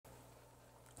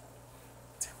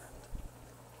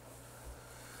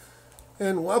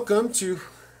And welcome to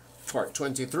part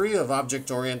 23 of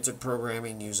object-oriented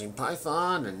programming using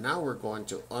Python. And now we're going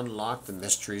to unlock the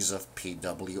mysteries of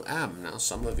PWM. Now,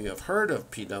 some of you have heard of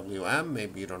PWM.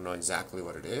 Maybe you don't know exactly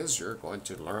what it is. You're going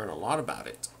to learn a lot about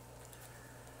it.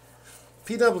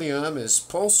 PWM is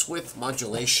pulse width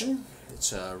modulation.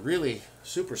 It's a really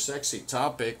super sexy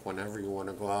topic whenever you want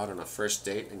to go out on a first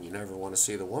date and you never want to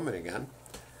see the woman again.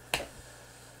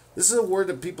 This is a word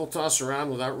that people toss around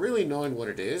without really knowing what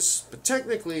it is, but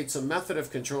technically it's a method of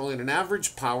controlling an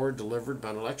average power delivered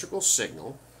by an electrical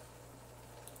signal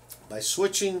by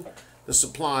switching the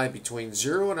supply between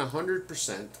 0 and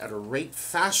 100% at a rate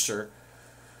faster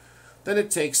than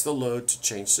it takes the load to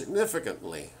change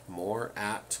significantly. More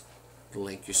at the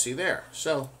link you see there.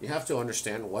 So you have to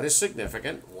understand what is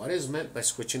significant, what is meant by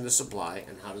switching the supply,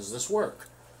 and how does this work.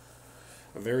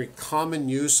 A very common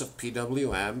use of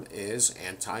PWM is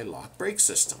anti-lock brake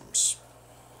systems.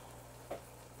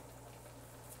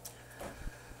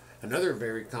 Another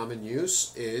very common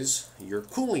use is your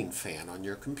cooling fan on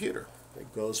your computer.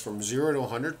 It goes from 0 to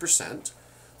 100%,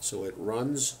 so it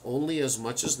runs only as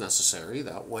much as necessary.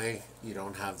 That way you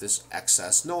don't have this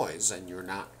excess noise and you're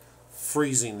not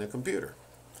freezing the computer.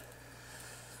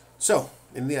 So,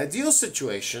 in the ideal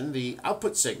situation, the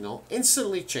output signal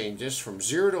instantly changes from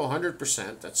 0 to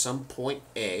 100% at some point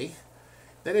A,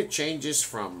 then it changes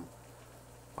from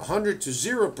 100 to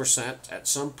 0% at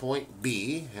some point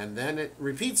B, and then it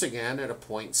repeats again at a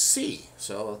point C.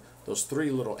 So, those three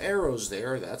little arrows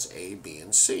there, that's A, B,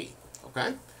 and C.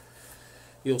 Okay?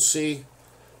 You'll see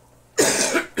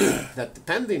that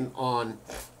depending on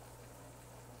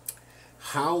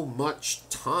how much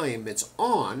time it's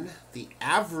on, the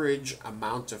average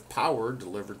amount of power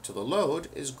delivered to the load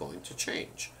is going to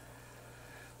change.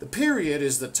 The period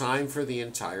is the time for the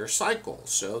entire cycle,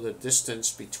 so the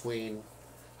distance between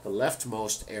the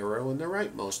leftmost arrow and the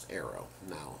rightmost arrow.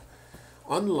 Now,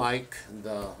 unlike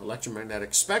the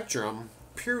electromagnetic spectrum,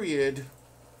 period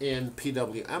in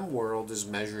PWM world is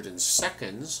measured in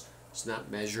seconds. It's not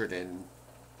measured in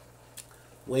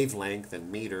wavelength in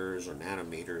meters or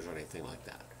nanometers or anything like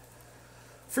that.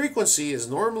 Frequency is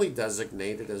normally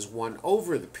designated as 1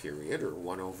 over the period, or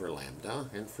 1 over lambda,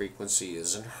 and frequency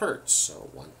is in hertz, so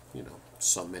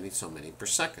so many per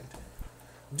second.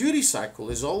 Duty cycle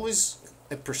is always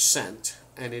a percent,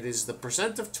 and it is the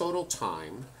percent of total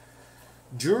time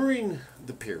during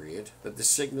the period that the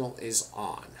signal is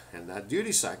on, and that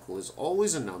duty cycle is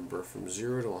always a number from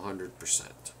 0 to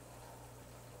 100%.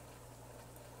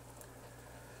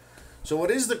 So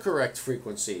what is the correct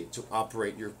frequency to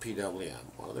operate your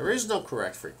PWM? Well, there is no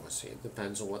correct frequency. It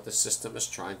depends on what the system is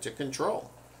trying to control.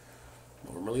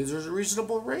 Normally there's a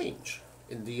reasonable range.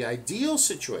 In the ideal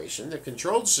situation, the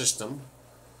controlled system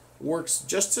works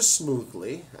just as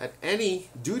smoothly at any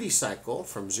duty cycle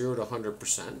from 0 to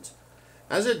 100%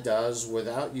 as it does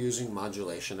without using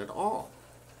modulation at all.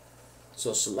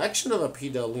 So selection of a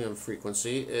PWM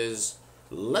frequency is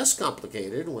less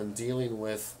complicated when dealing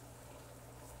with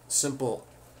simple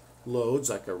loads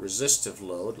like a resistive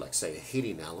load, like say a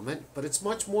heating element, but it's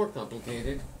much more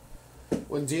complicated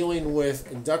when dealing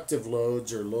with inductive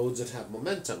loads or loads that have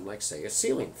momentum, like say a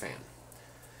ceiling fan.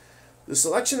 The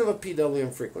selection of a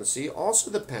PWM frequency also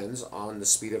depends on the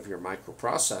speed of your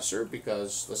microprocessor,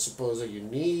 because let's suppose that you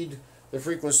need the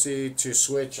frequency to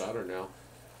switch, I don't know,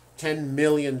 10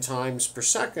 million times per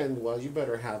second. Well, you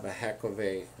better have a heck of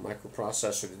a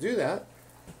microprocessor to do that.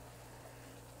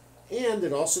 And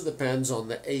it also depends on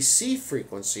the AC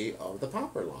frequency of the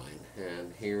power line.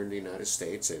 And here in the United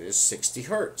States, it is 60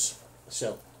 hertz.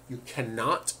 So you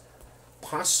cannot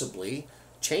possibly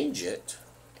change it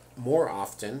more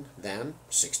often than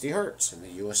 60 hertz in the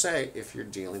USA if you're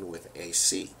dealing with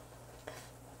AC.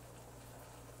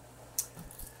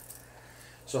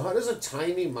 So how does a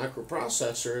tiny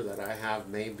microprocessor that I have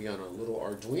maybe on a little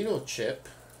Arduino chip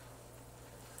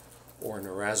or in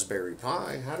a Raspberry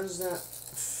Pi,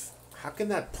 how can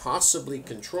that possibly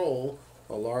control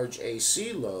a large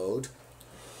AC load,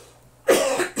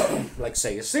 like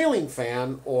say a ceiling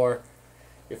fan, or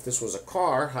if this was a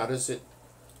car, how does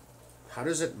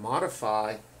it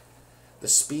modify the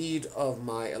speed of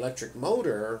my electric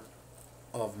motor,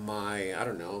 of my, I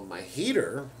don't know, my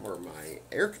heater or my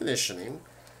air conditioning,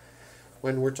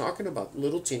 when we're talking about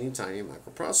little teeny tiny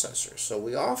microprocessors? So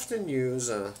we often use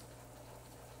a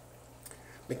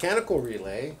mechanical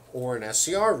relay or an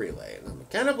SCR relay. Now,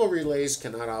 mechanical relays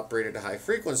cannot operate at high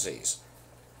frequencies.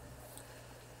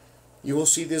 You will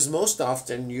see this most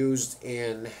often used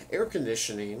in air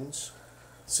conditioning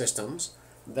systems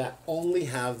that only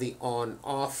have the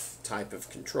on-off type of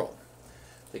control.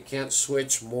 They can't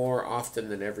switch more often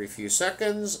than every few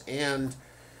seconds, and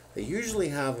They usually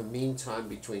have a mean time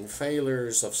between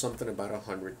failures of something about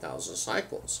 100,000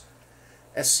 cycles.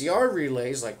 SCR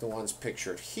relays, like the ones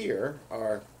pictured here,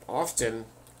 are often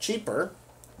cheaper,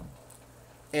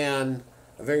 and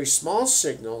a very small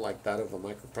signal, like that of a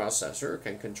microprocessor,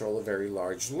 can control a very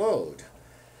large load.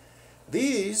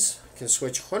 These can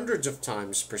switch hundreds of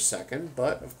times per second,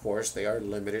 but of course they are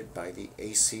limited by the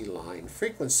AC line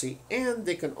frequency, and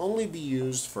they can only be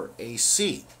used for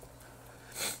AC.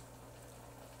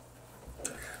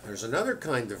 There's another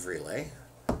kind of relay.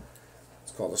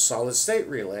 It's called a solid state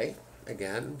relay.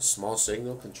 Again, small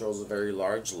signal controls a very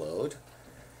large load.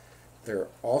 They're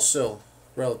also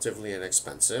relatively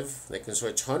inexpensive. They can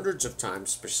switch hundreds of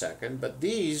times per second, but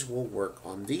these will work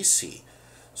on DC.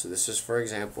 So this is, for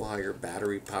example, how your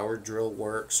battery power drill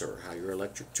works or how your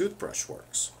electric toothbrush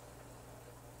works.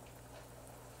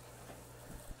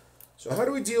 So how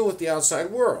do we deal with the outside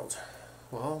world?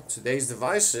 Well, today's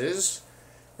devices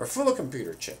are full of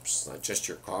computer chips. Not just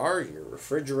your car, your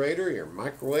refrigerator, your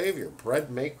microwave, your bread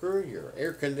maker, your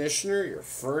air conditioner, your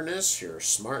furnace, your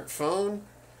smartphone,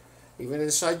 even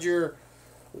inside your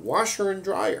washer and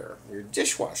dryer, your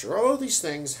dishwasher. All of these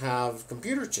things have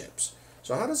computer chips.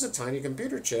 So how does a tiny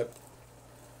computer chip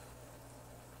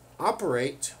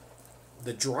operate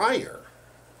the dryer,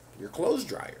 your clothes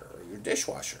dryer, or your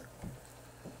dishwasher?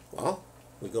 Well,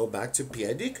 we go back to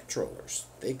PID controllers.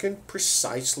 They can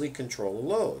precisely control a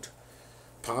load.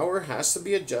 Power has to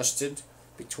be adjusted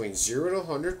between 0 to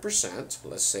 100%,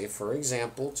 let's say, for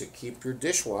example, to keep your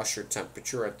dishwasher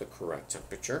temperature at the correct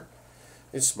temperature,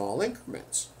 in small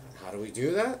increments. And how do we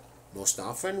do that? Most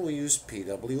often we use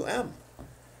PWM.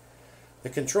 The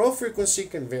control frequency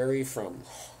can vary from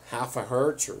half a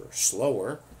hertz or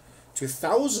slower to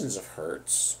thousands of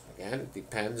hertz. Again, it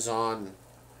depends on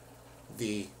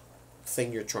the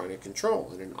thing you're trying to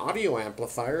control. In an audio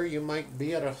amplifier, you might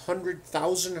be at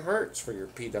 100,000 hertz for your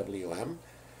PWM,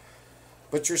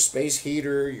 but your space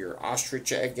heater, your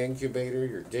ostrich egg incubator,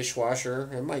 your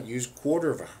dishwasher, it might use 1/4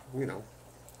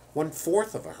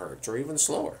 of a hertz or even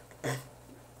slower.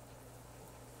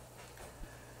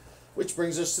 Which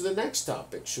brings us to the next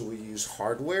topic. Should we use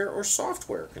hardware or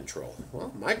software control?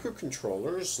 Well,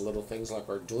 microcontrollers, little things like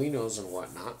Arduinos and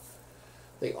whatnot,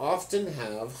 they often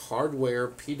have hardware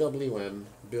PWM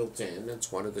built in.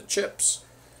 It's one of the chips,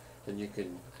 and you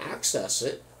can access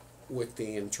it with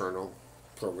the internal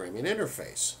programming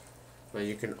interface. Now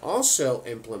you can also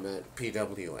implement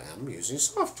PWM using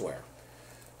software.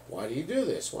 Why do you do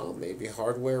this? Well, maybe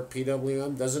hardware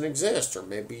PWM doesn't exist, or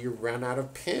maybe you ran out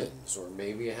of pins, or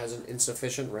maybe it has an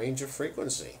insufficient range of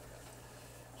frequency.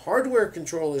 Hardware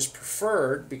control is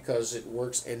preferred because it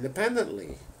works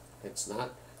independently. It's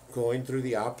not going through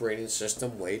the operating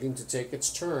system waiting to take its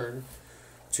turn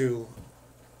to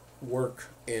work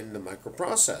in the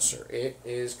microprocessor. It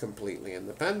is completely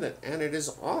independent, and it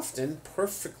is often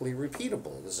perfectly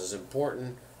repeatable. This is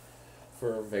important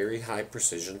for very high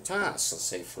precision tasks. Let's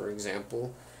say, for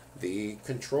example, the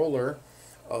controller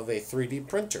of a 3D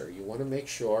printer. You want to make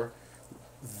sure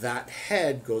that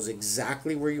head goes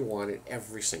exactly where you want it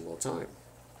every single time.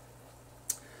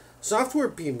 Software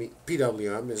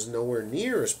PWM is nowhere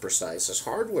near as precise as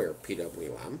hardware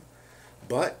PWM,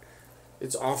 but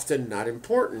it's often not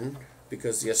important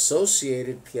because the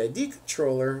associated PID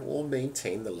controller will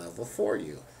maintain the level for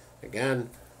you.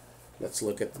 Again, let's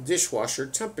look at the dishwasher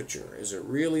temperature. Is it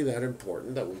really that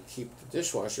important that we keep the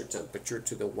dishwasher temperature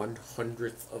to the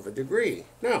 100th of a degree?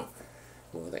 No.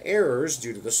 Well, the errors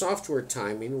due to the software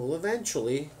timing will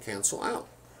eventually cancel out.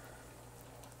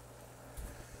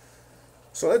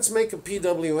 So let's make a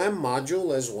PWM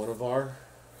module as one of our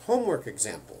homework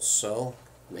examples. So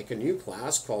make a new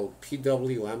class called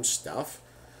PWM stuff.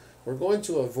 We're going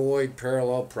to avoid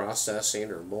parallel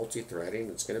processing or multi-threading.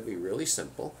 It's going to be really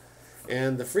simple.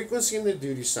 And the frequency and the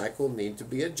duty cycle need to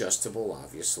be adjustable,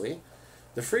 obviously.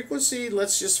 The frequency,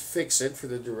 let's just fix it for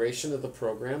the duration of the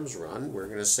program's run. We're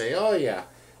going to say, oh yeah,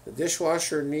 the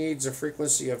dishwasher needs a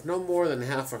frequency of no more than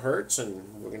half a hertz,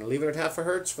 and we're going to leave it at half a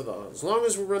hertz for as long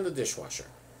as we run the dishwasher.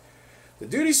 The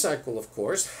duty cycle, of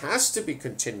course, has to be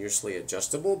continuously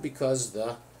adjustable because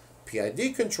the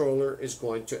PID controller is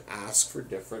going to ask for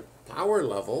different power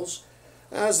levels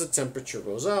as the temperature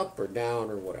goes up or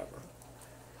down or whatever.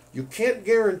 You can't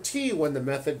guarantee when the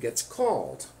method gets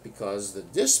called because the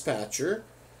dispatcher,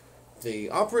 the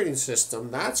operating system,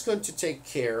 that's going to take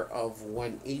care of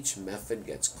when each method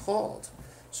gets called.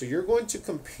 So you're going to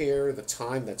compare the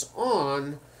time that's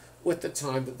on with the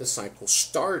time that the cycle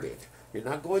started. You're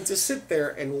not going to sit there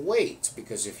and wait,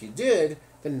 because if you did,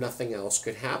 then nothing else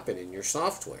could happen in your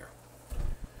software.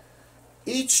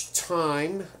 Each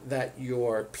time that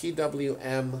your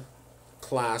PWM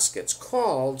class gets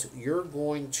called, you're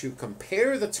going to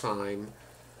compare the time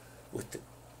with the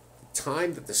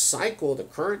time that the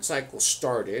current cycle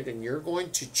started, and you're going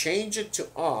to change it to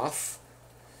off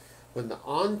when the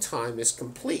on time is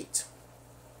complete.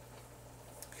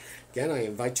 Again, I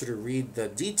invite you to read the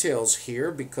details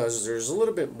here because there's a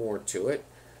little bit more to it.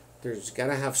 There's got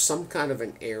to have some kind of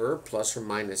an error, plus or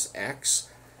minus X,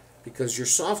 because your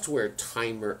software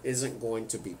timer isn't going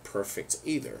to be perfect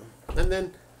either. And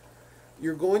then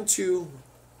you're going to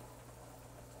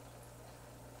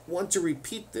want to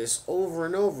repeat this over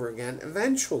and over again.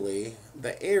 Eventually,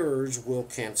 the errors will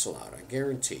cancel out, I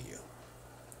guarantee you.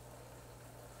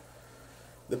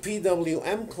 The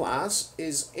PWM class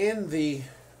is in the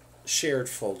shared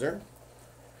folder.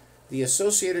 The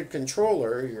associated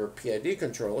controller, your PID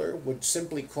controller, would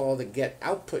simply call the get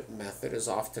output method as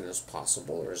often as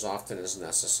possible or as often as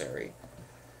necessary.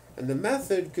 And the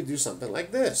method could do something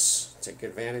like this. Take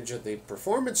advantage of the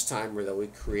performance timer that we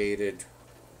created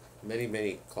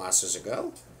many classes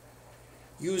ago.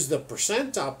 Use the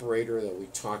percent operator that we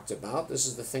talked about. This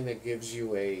is the thing that gives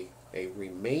you a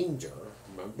remainder.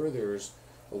 Remember, there's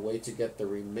a way to get the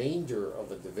remainder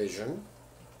of a division.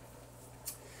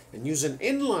 And use an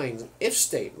inline if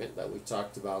statement that we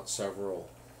talked about several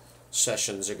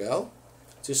sessions ago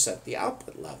to set the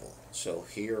output level. So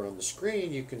here on the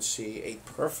screen you can see a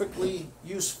perfectly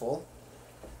useful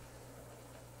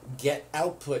get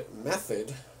output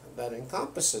method that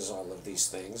encompasses all of these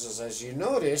things. As you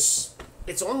notice,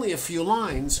 it's only a few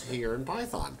lines here in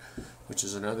Python, which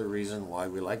is another reason why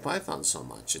we like Python so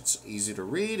much. It's easy to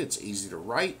read, it's easy to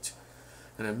write,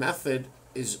 and a method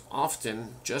is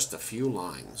often just a few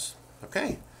lines.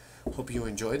 Okay, hope you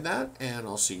enjoyed that, and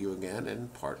I'll see you again in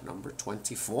part number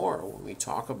 24 when we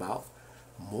talk about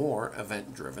more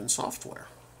event-driven software.